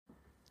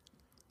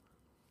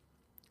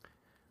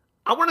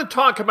I want to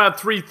talk about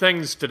three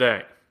things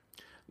today.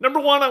 Number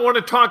one, I want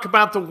to talk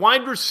about the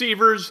wide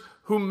receivers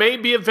who may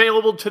be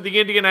available to the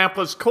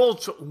Indianapolis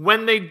Colts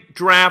when they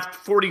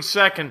draft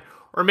 42nd,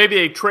 or maybe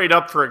they trade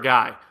up for a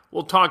guy.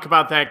 We'll talk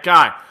about that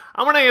guy.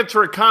 I want to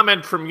answer a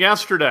comment from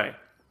yesterday.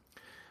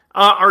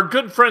 Our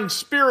good friend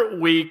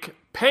Spirit Week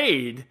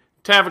paid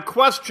to have a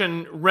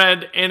question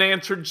read and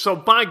answered, so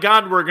by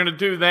God, we're going to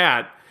do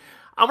that.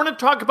 I want to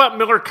talk about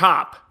Miller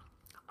Kopp.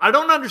 I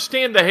don't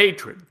understand the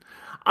hatred.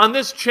 On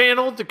this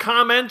channel, the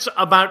comments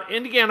about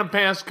Indiana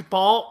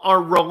basketball are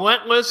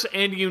relentless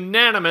and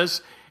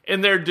unanimous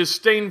in their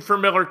disdain for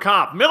Miller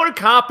Kopp. Miller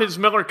Kopp is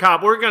Miller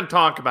Kopp. We're going to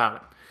talk about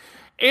it.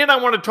 And I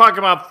want to talk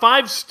about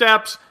 5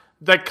 steps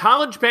that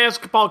college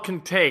basketball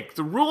can take,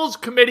 the rules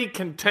committee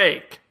can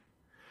take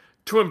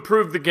to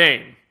improve the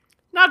game.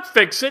 Not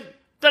fix it.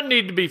 Doesn't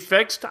need to be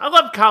fixed. I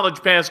love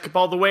college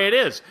basketball the way it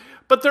is.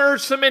 But there are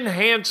some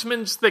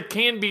enhancements that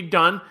can be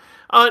done.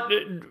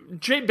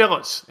 Jay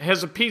Billis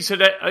has a piece at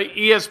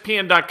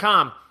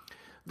ESPN.com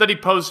that he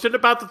posted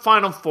about the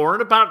Final Four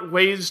and about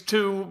ways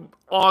to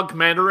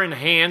augment or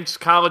enhance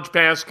college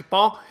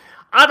basketball.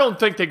 I don't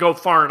think they go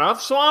far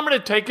enough, so I'm going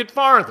to take it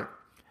farther.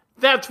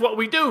 That's what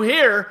we do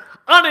here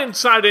on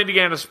Inside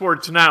Indiana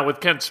Sports Now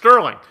with Kent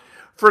Sterling.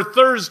 For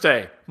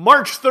Thursday,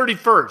 March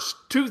 31st,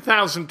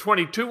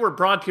 2022, we're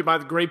brought to you by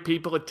the great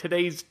people at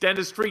Today's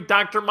Dentistry.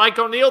 Dr. Mike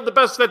O'Neill, the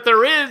best that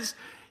there is.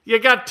 You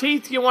got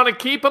teeth, you want to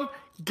keep them?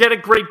 Get a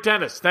great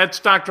dentist. That's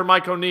Dr.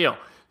 Mike O'Neill.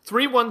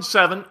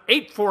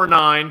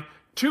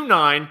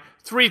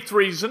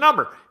 317-849-2933 is the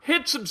number.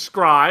 Hit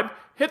subscribe.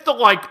 Hit the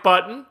like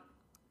button.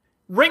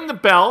 Ring the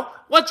bell.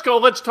 Let's go.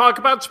 Let's talk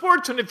about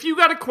sports. And if you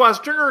got a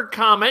question or a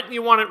comment and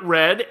you want it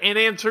read and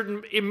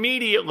answered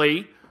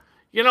immediately,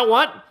 you know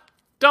what?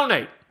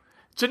 Donate.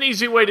 It's an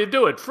easy way to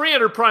do it. Free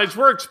enterprise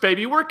works,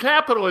 baby. We're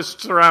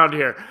capitalists around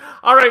here.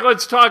 All right,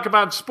 let's talk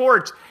about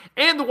sports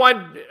and the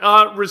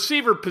wide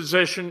receiver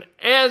position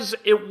as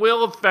it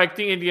will affect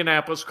the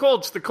Indianapolis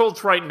Colts. The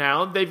Colts right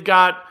now, they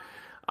got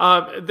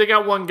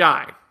one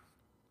guy.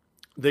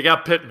 They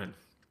got Pittman.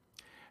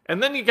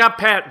 And then you got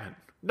Patman.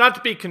 Not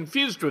to be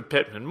confused with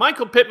Pittman.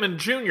 Michael Pittman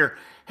Jr.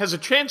 has a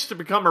chance to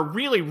become a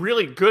really,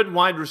 really good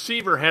wide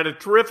receiver. Had a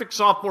terrific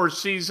sophomore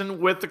season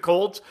with the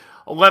Colts.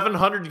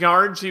 1,100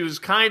 yards. He was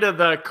kind of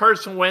the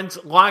Carson Wentz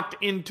locked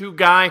into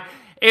guy.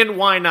 And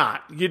why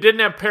not? You didn't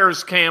have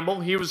Paris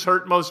Campbell. He was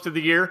hurt most of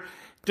the year.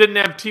 Didn't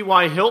have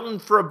T.Y. Hilton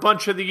for a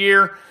bunch of the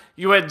year.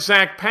 You had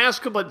Zach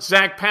Pascal, but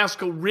Zach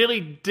Pascal really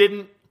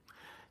didn't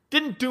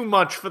do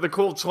much for the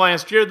Colts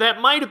last year.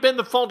 That might have been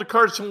the fault of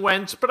Carson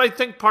Wentz, but I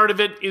think part of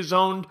it is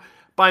owned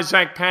by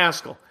Zach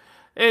Pascal.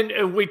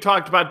 And we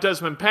talked about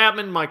Desmond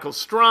Patman, Michael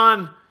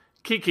Strawn,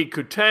 Kiki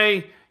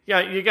Kute. Yeah,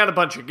 you got a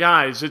bunch of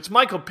guys. It's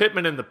Michael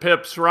Pittman and the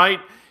Pips, right?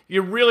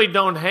 You really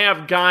don't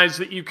have guys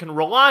that you can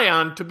rely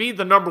on to be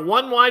the number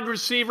one wide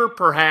receiver,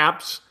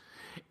 perhaps.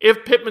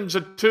 If Pittman's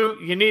a 2,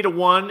 you need a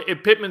 1.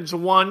 If Pittman's a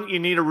 1, you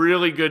need a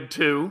really good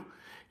 2.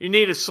 You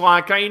need a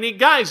slot guy. You need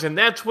guys, and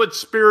that's what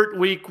Spirit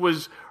Week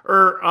was,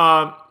 Spirit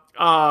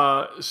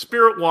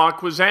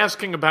Walk was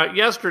asking about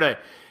yesterday.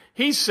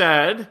 He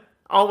said,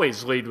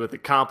 always lead with a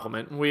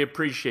compliment, and we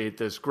appreciate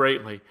this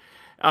greatly.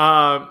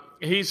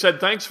 He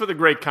said, thanks for the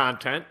great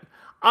content.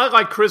 I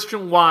like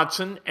Christian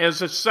Watson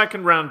as a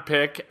second-round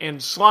pick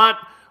and slot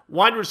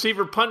wide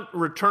receiver punt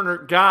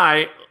returner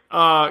guy,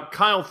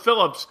 Kyle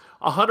Phillips,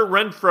 a Hunter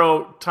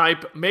Renfrow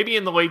type, maybe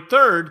in the late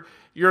third.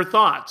 Your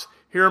thoughts?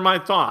 Here are my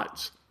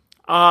thoughts.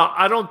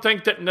 I don't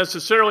think that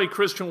necessarily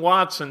Christian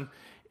Watson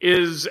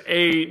is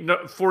a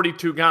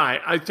 42 guy.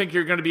 I think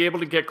you're going to be able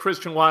to get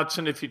Christian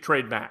Watson if you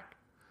trade back.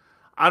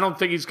 I don't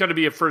think he's going to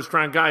be a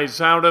first-round guy.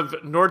 He's out of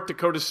North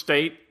Dakota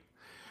State.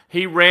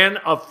 He ran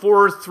a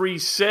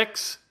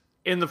 4.36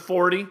 in the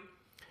 40.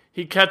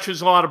 He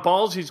catches a lot of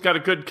balls. He's got a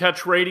good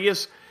catch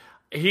radius.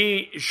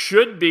 He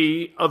should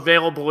be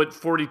available at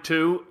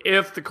 42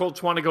 if the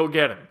Colts want to go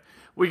get him.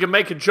 We can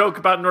make a joke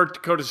about North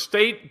Dakota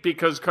State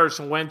because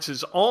Carson Wentz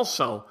is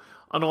also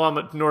an alum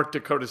at North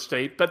Dakota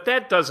State, but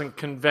that doesn't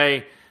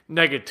convey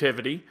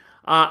negativity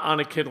on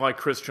a kid like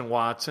Christian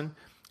Watson.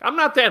 I'm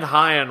not that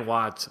high on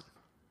Watson,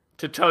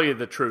 to tell you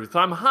the truth.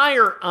 I'm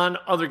higher on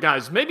other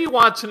guys. Maybe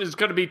Watson is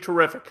going to be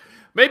terrific.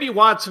 Maybe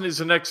Watson is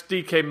the next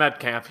DK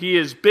Metcalf. He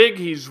is big,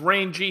 he's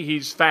rangy,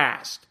 he's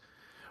fast.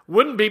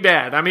 Wouldn't be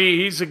bad. I mean,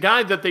 he's a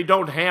guy that they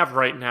don't have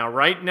right now.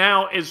 Right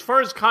now, as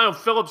far as Kyle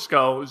Phillips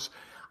goes,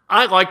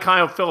 I like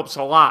Kyle Phillips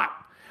a lot.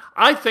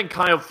 I think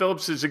Kyle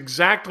Phillips is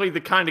exactly the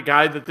kind of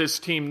guy that this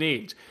team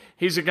needs.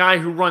 He's a guy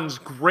who runs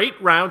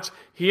great routes.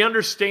 He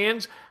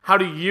understands how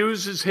to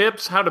use his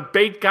hips, how to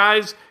bait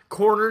guys,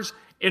 corners,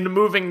 into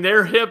moving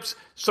their hips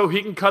so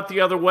he can cut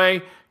the other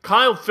way.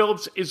 Kyle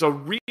Phillips is a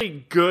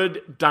really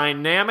good,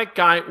 dynamic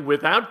guy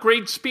without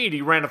great speed.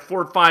 He ran a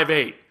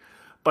 4.58.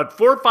 But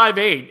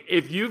 4.58,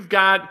 if you've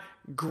got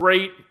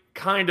great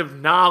kind of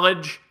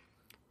knowledge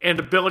and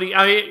ability.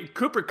 I mean,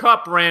 Cooper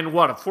Kupp ran, a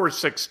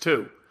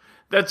 4.62.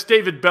 That's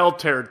David Bell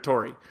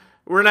territory.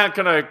 We're not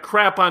going to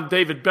crap on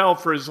David Bell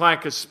for his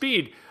lack of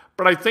speed.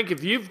 But I think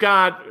if you've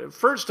got,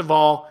 first of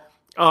all,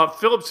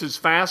 Phillips is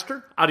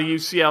faster out of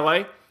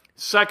UCLA.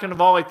 Second of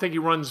all, I think he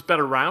runs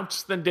better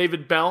routes than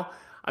David Bell.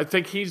 I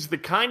think he's the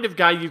kind of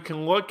guy you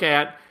can look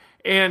at.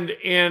 And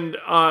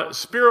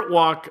Spirit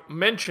Walk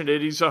mentioned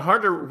it. He's a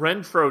Hunter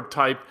Renfrow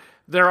type.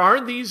 There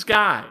are these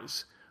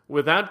guys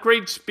without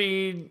great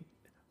speed,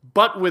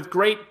 but with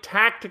great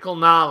tactical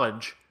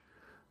knowledge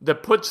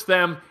that puts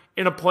them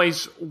in a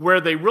place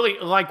where they really,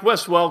 like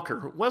Wes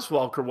Welker. Wes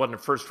Welker wasn't a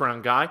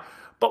first-round guy,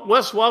 but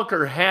Wes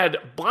Welker had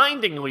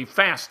blindingly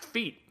fast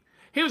feet.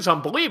 He was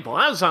unbelievable.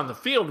 I was on the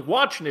field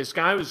watching this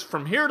guy. I was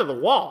from here to the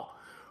wall.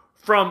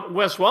 From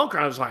Wes Welker,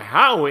 I was like,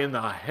 how in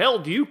the hell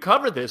do you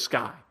cover this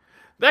guy?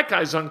 That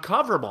guy's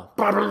uncoverable.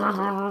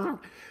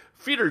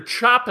 Feet are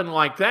chopping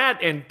like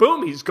that, and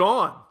boom, he's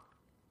gone.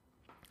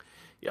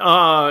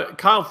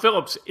 Kyle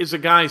Phillips is a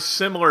guy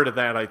similar to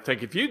that, I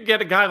think. If you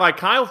get a guy like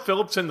Kyle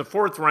Phillips in the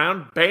fourth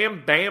round,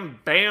 bam, bam,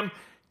 bam,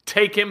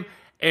 take him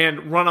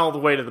and run all the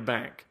way to the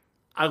bank.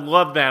 I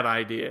love that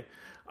idea.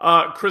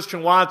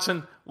 Christian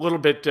Watson, a little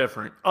bit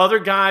different. Other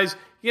guys,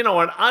 you know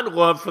what, I'd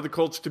love for the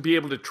Colts to be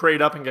able to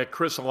trade up and get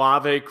Chris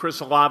Olave. Chris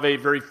Olave,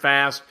 very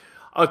fast,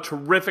 a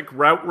terrific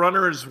route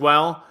runner as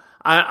well.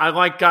 I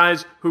like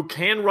guys who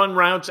can run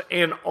routes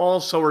and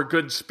also are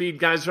good speed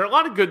guys. There are a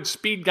lot of good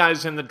speed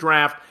guys in the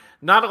draft,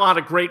 not a lot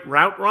of great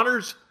route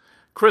runners.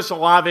 Chris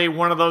Olave,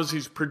 one of those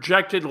who's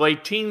projected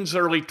late teens,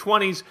 early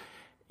 20s.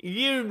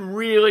 You'd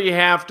really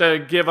have to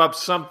give up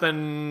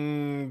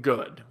something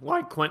good,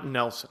 like Quentin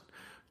Nelson,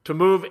 to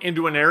move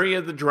into an area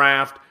of the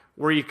draft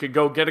where you could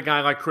go get a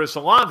guy like Chris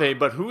Olave,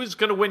 but who is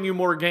going to win you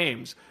more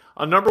games?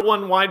 A number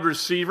one wide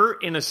receiver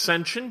in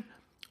ascension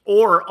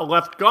or a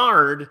left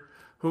guard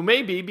who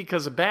may be,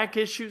 because of back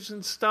issues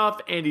and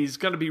stuff, and he's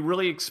going to be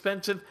really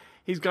expensive,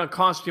 he's going to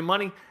cost you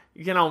money.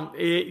 You know,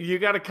 you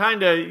got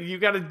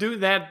to do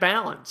that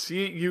balance.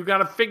 You got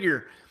to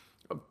figure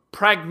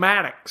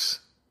pragmatics.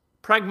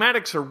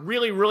 Pragmatics are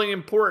really, really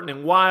important.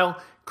 And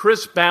while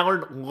Chris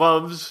Ballard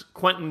loves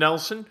Quentin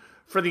Nelson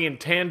for the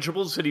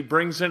intangibles that he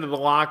brings into the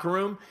locker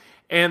room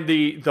and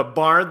the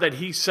bar that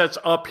he sets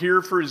up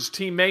here for his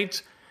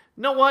teammates,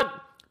 you know what?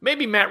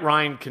 Maybe Matt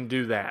Ryan can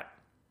do that.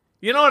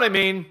 You know what I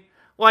mean?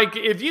 Like,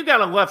 if you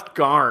got a left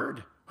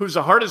guard who's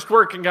the hardest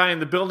working guy in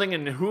the building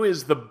and who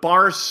is the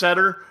bar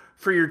setter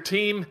for your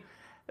team,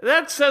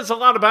 that says a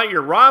lot about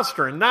your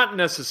roster and not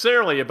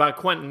necessarily about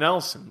Quentin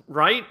Nelson,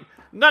 right?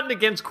 Nothing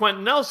against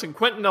Quentin Nelson.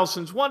 Quentin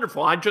Nelson's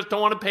wonderful. I just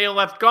don't want to pay a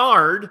left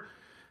guard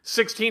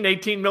 $16,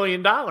 $18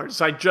 million.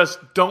 I just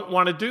don't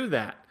want to do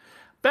that.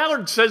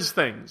 Ballard says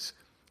things.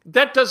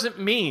 That doesn't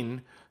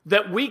mean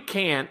that we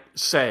can't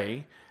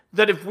say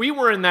that if we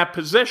were in that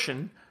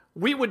position,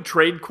 we would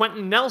trade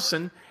Quentin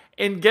Nelson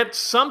and get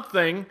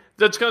something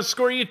that's going to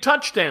score you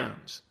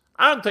touchdowns.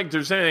 I don't think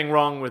there's anything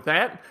wrong with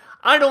that.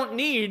 I don't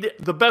need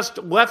the best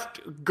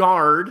left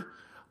guard,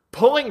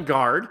 pulling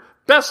guard,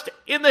 best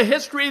in the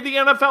history of the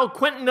NFL.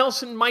 Quentin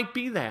Nelson might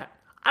be that.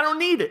 I don't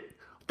need it.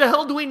 What the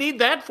hell do we need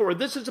that for?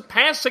 This is a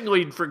passing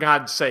lead, for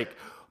God's sake.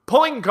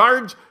 Pulling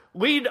guards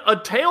lead a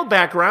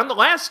tailback around. The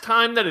last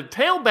time that a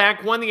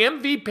tailback won the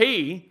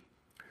MVP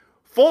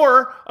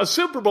for a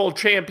Super Bowl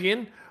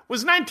champion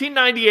was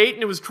 1998,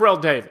 and it was Terrell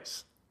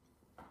Davis.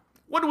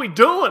 What are we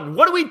doing?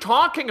 What are we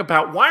talking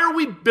about? Why are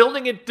we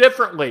building it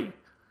differently?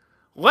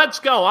 Let's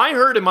go. I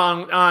heard him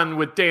on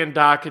with Dan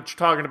Dockich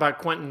talking about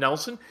Quentin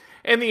Nelson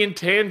and the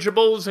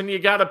intangibles, and you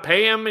got to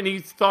pay him, and he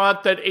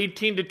thought that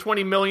 18 to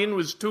 20 million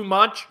was too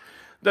much,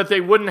 that they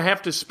wouldn't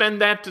have to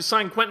spend that to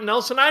sign Quentin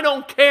Nelson. I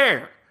don't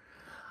care.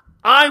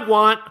 I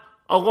want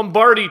a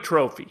Lombardi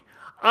trophy.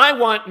 I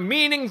want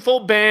meaningful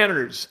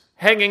banners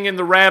hanging in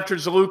the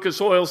rafters of Lucas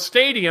Oil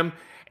Stadium,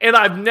 and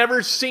I've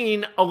never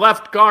seen a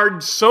left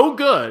guard so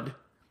good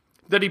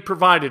that he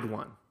provided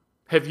one.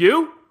 Have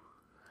you?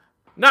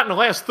 Not in the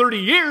last 30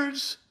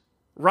 years,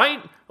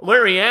 right?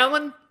 Larry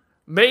Allen,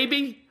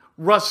 maybe.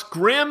 Russ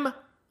Grimm,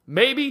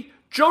 maybe.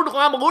 Joe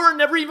DeLamielleure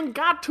never even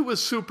got to a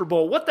Super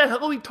Bowl. What the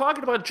hell are we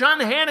talking about? John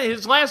Hanna,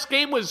 his last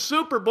game was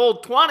Super Bowl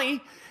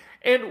 20.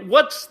 And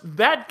what's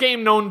that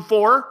game known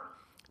for?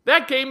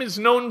 That game is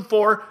known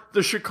for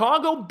the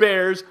Chicago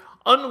Bears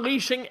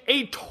unleashing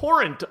a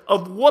torrent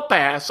of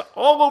whoop-ass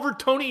all over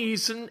Tony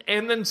Eason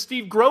and then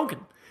Steve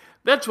Grogan.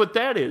 That's what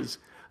that is.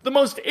 The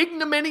most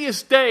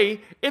ignominious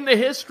day in the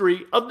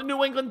history of the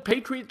New England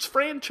Patriots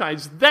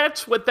franchise.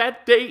 That's what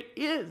that day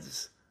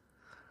is.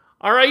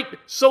 All right,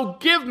 so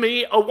give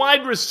me a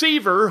wide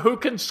receiver who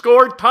can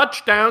score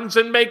touchdowns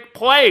and make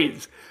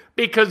plays,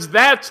 because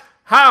that's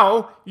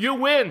how you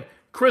win.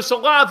 Chris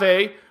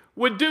Olave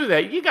would do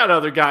that. You got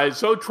other guys,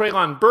 though.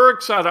 Treylon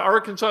Burks out of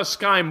Arkansas,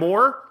 Sky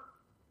Moore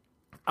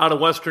out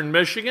of Western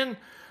Michigan.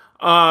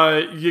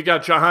 You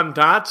got Jahan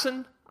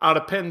Dotson out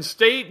of Penn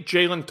State,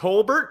 Jalen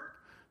Tolbert.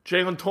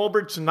 Jalen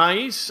Tolbert's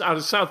nice out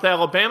of South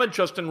Alabama.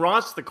 Justin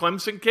Ross, the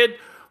Clemson kid,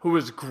 who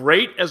was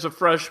great as a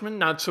freshman,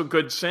 not so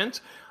good since.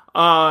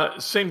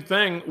 Same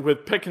thing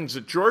with Pickens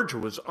at Georgia,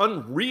 was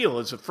unreal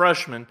as a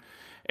freshman.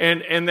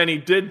 And then he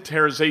did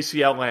tear his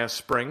ACL last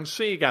spring,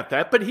 so you got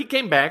that. But he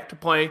came back to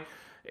play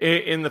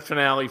in the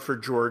finale for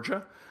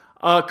Georgia.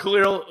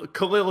 Khalil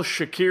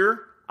Shakir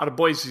out of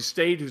Boise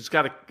State who's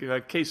got a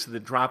case of the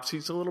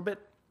dropsies a little bit.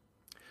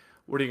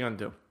 What are you going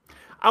to do?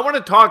 I want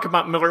to talk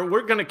about Miller.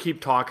 We're going to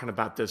keep talking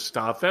about this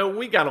stuff.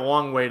 We got a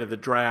long way to the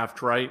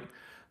draft, right?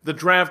 The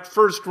draft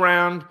first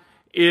round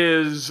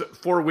is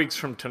 4 weeks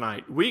from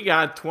tonight. We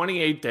got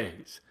 28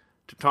 days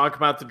to talk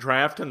about the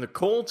draft, and the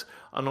Colts,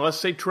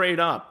 unless they trade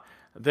up,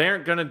 they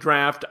aren't going to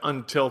draft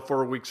until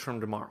 4 weeks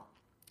from tomorrow.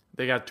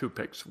 They got 2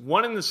 picks,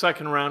 one in the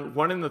second round,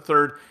 one in the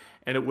third,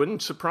 and it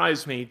wouldn't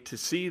surprise me to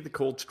see the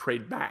Colts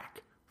trade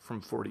back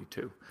from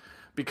 42.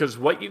 Because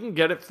what you can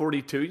get at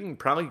 42, you can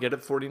probably get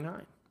at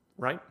 49,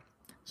 right?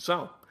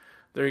 So,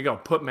 there you go.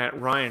 Put Matt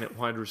Ryan at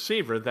wide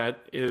receiver. That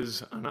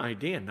is an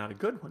idea, not a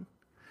good one,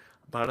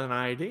 but an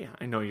idea.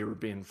 I know you were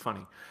being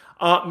funny.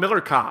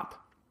 Miller Kopp.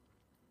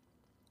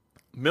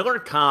 Miller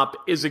Kopp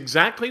is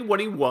exactly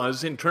what he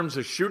was in terms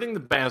of shooting the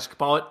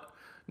basketball at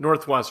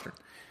Northwestern.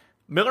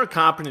 Miller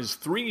Kopp in his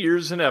 3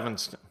 years in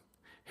Evanston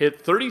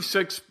hit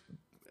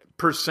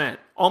 36%,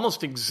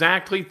 almost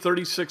exactly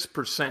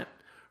 36%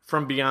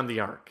 from beyond the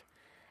arc.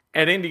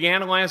 At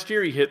Indiana last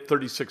year, he hit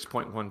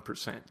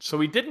 36.1%. So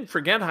he didn't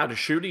forget how to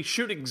shoot. He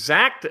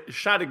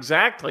shot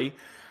exactly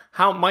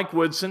how Mike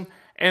Woodson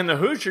and the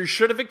Hoosiers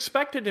should have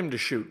expected him to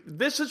shoot.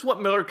 This is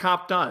what Miller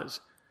Kopp does.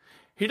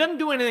 He doesn't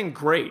do anything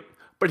great,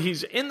 but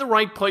he's in the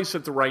right place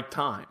at the right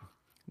time.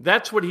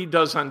 That's what he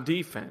does on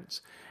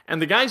defense.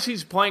 And the guys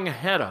he's playing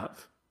ahead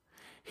of,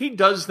 he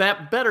does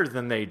that better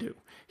than they do.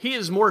 He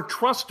is more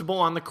trustable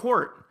on the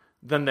court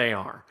than they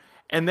are.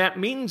 And that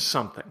means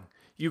something.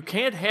 You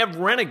can't have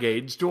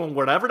renegades doing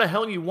whatever the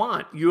hell you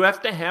want. You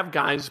have to have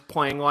guys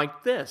playing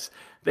like this.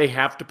 They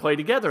have to play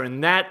together,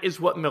 and that is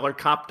what Miller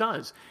Kopp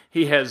does.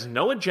 He has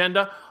no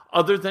agenda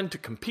other than to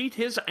compete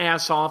his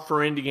ass off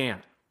for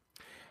Indiana.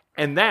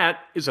 And that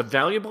is a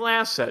valuable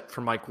asset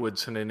for Mike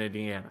Woodson in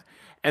Indiana.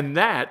 And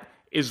that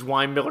is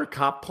why Miller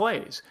Kopp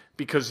plays,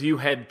 because you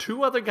had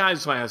 2 other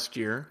guys last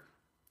year,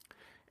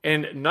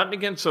 and nothing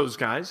against those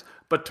guys,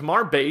 but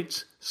Tamar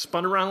Bates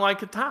spun around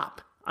like a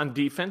top on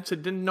defense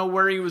and didn't know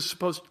where he was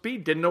supposed to be,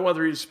 didn't know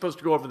whether he was supposed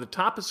to go over the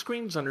top of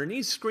screens,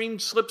 underneath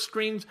screens, slip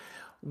screens.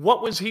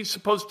 What was he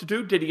supposed to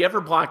do? Did he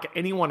ever block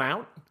anyone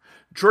out?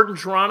 Jordan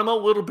Geronimo,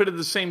 a little bit of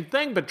the same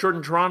thing, but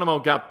Jordan Geronimo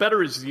got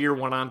better as the year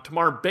went on.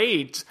 Tamar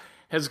Bates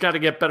has got to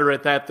get better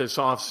at that this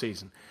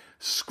offseason.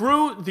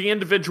 Screw the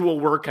individual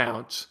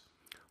workouts.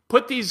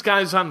 Put these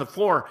guys on the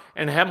floor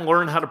and have them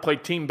learn how to play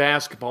team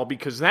basketball,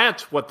 because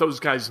that's what those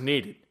guys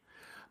needed.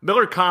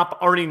 Miller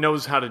Kopp already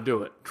knows how to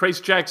do it. Trace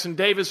Jackson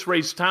Davis,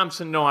 Race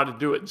Thompson know how to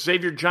do it.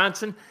 Xavier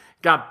Johnson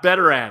got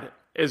better at it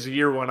as the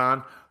year went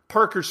on.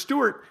 Parker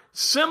Stewart,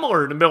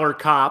 similar to Miller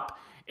Kopp,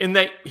 in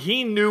that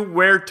he knew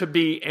where to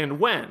be and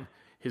when.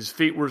 His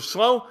feet were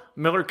slow.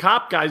 Miller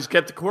Kopp guys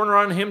get the corner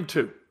on him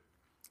too.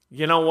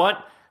 You know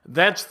what?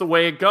 That's the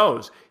way it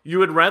goes. You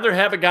would rather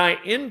have a guy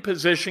in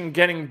position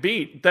getting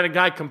beat than a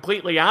guy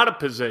completely out of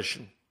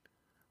position,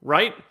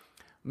 right?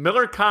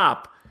 Miller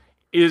Kopp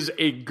is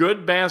a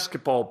good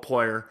basketball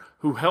player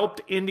who helped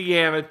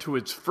Indiana to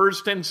its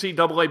first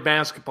NCAA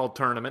basketball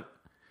tournament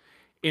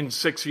in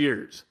 6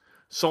 years.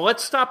 So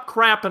let's stop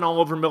crapping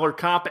all over Miller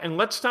Kopp, and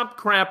let's stop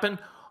crapping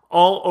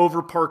all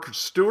over Parker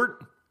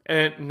Stewart.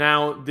 And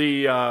now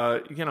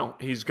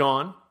he's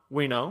gone,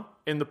 we know,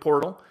 in the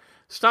portal.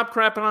 Stop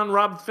crapping on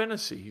Rob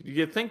Finney. Do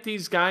you think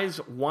these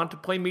guys want to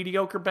play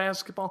mediocre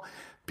basketball?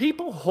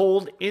 People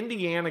hold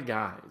Indiana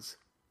guys.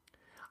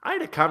 I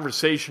had a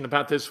conversation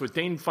about this with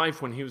Dane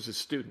Fife when he was a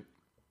student.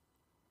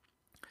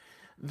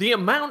 The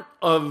amount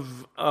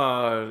of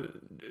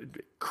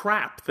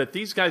crap that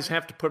these guys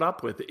have to put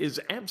up with is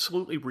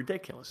absolutely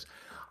ridiculous.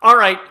 All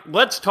right,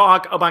 let's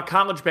talk about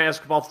college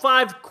basketball.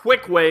 5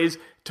 quick ways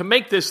to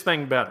make this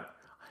thing better.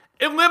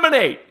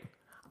 Eliminate.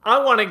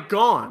 I want it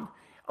gone.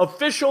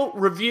 Official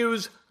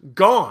reviews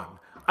gone.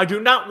 I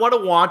do not want to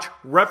watch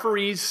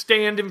referees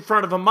stand in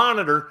front of a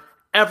monitor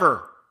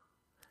ever,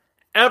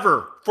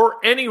 for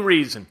any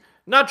reason.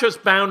 Not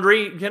just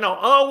boundary,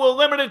 we'll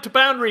limit it to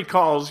boundary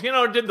calls.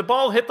 Did the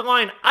ball hit the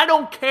line? I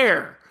don't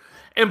care.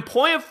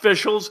 Employ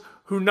officials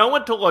who know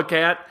what to look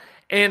at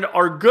and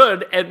are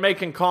good at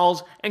making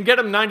calls and get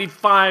them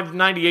 95,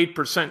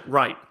 98%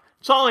 right.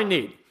 That's all I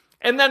need.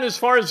 And then as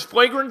far as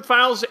flagrant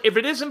fouls, if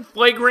it isn't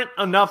flagrant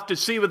enough to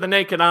see with the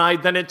naked eye,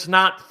 then it's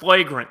not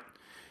flagrant.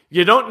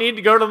 You don't need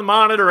to go to the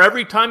monitor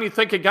every time you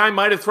think a guy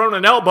might have thrown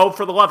an elbow,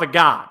 for the love of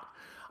God.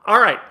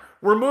 All right,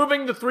 we're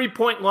moving the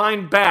three-point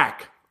line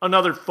back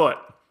another foot.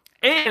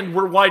 And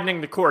we're widening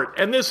the court.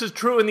 And this is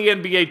true in the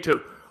NBA too.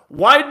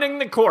 Widening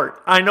the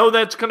court. I know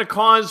that's going to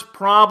cause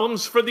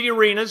problems for the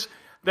arenas.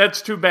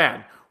 That's too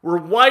bad. We're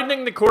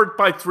widening the court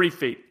by 3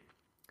 feet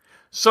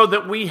so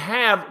that we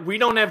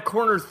don't have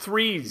corner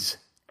threes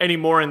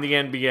anymore in the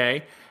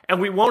NBA, and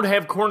we won't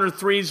have corner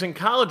threes in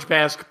college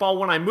basketball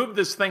when I move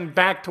this thing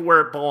back to where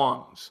it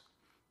belongs.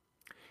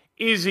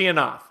 Easy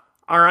enough.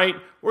 All right?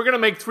 We're going to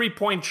make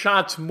three-point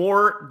shots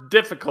more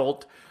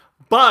difficult,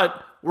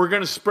 but we're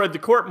going to spread the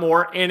court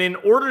more, and in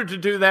order to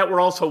do that, we're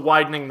also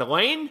widening the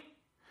lane,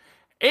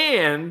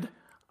 and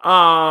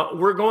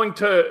we're going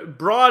to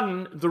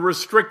broaden the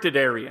restricted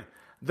area.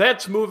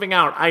 That's moving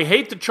out. I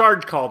hate the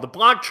charge call. The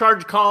block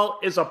charge call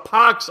is a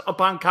pox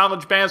upon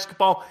college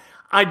basketball.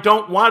 I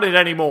don't want it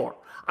anymore.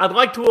 I'd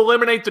like to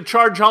eliminate the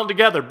charge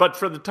altogether, but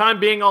for the time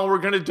being, all we're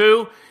going to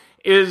do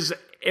is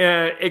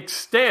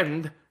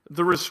extend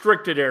the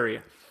restricted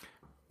area.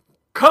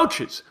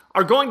 Coaches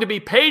are going to be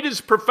paid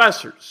as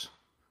professors.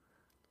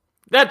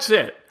 That's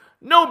it.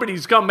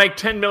 Nobody's going to make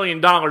 $10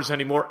 million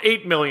anymore,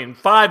 $8 million,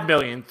 $5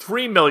 million,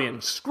 $3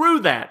 million. Screw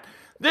that.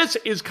 This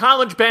is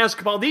college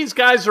basketball. These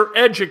guys are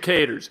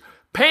educators.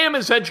 Pay them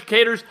as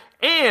educators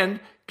and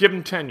give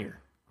them tenure.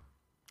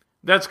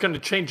 That's going to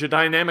change the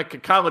dynamic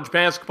of college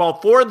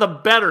basketball for the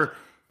better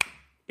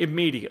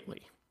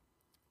immediately.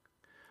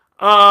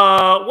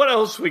 What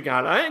else we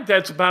got? I think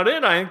that's about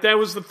it. I think that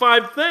was the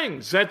 5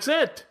 things. That's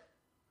it.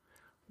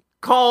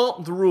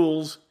 Call the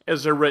rules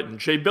as they're written.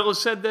 Jay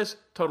Billis said this.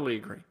 Totally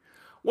agree.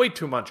 Way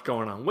too much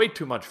going on. Way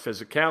too much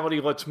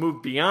physicality. Let's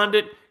move beyond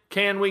it.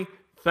 Can we?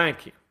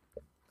 Thank you.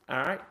 All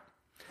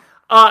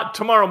right.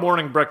 Tomorrow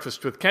morning,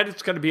 Breakfast with Kent.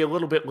 It's going to be a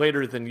little bit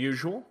later than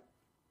usual.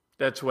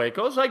 That's the way it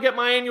goes. I get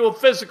my annual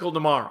physical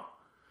tomorrow.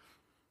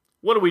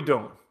 What are we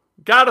doing?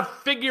 Got to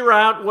figure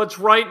out what's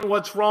right and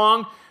what's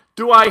wrong.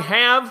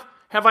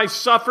 Have I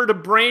suffered a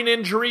brain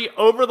injury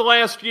over the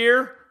last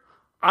year?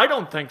 I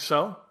don't think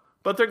so.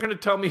 But they're going to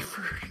tell me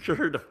for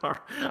sure tomorrow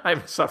I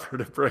haven't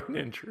suffered a brain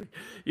injury.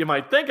 You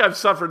might think I've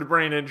suffered a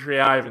brain injury.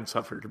 I haven't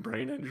suffered a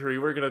brain injury.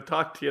 We're going to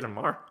talk to you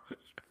tomorrow.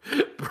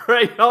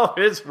 Braille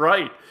is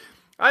right.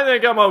 I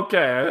think I'm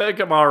okay. I think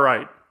I'm all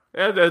right.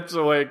 That's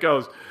the way it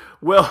goes.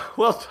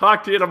 We'll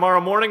talk to you tomorrow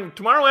morning.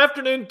 Tomorrow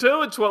afternoon,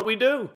 too. It's what we do.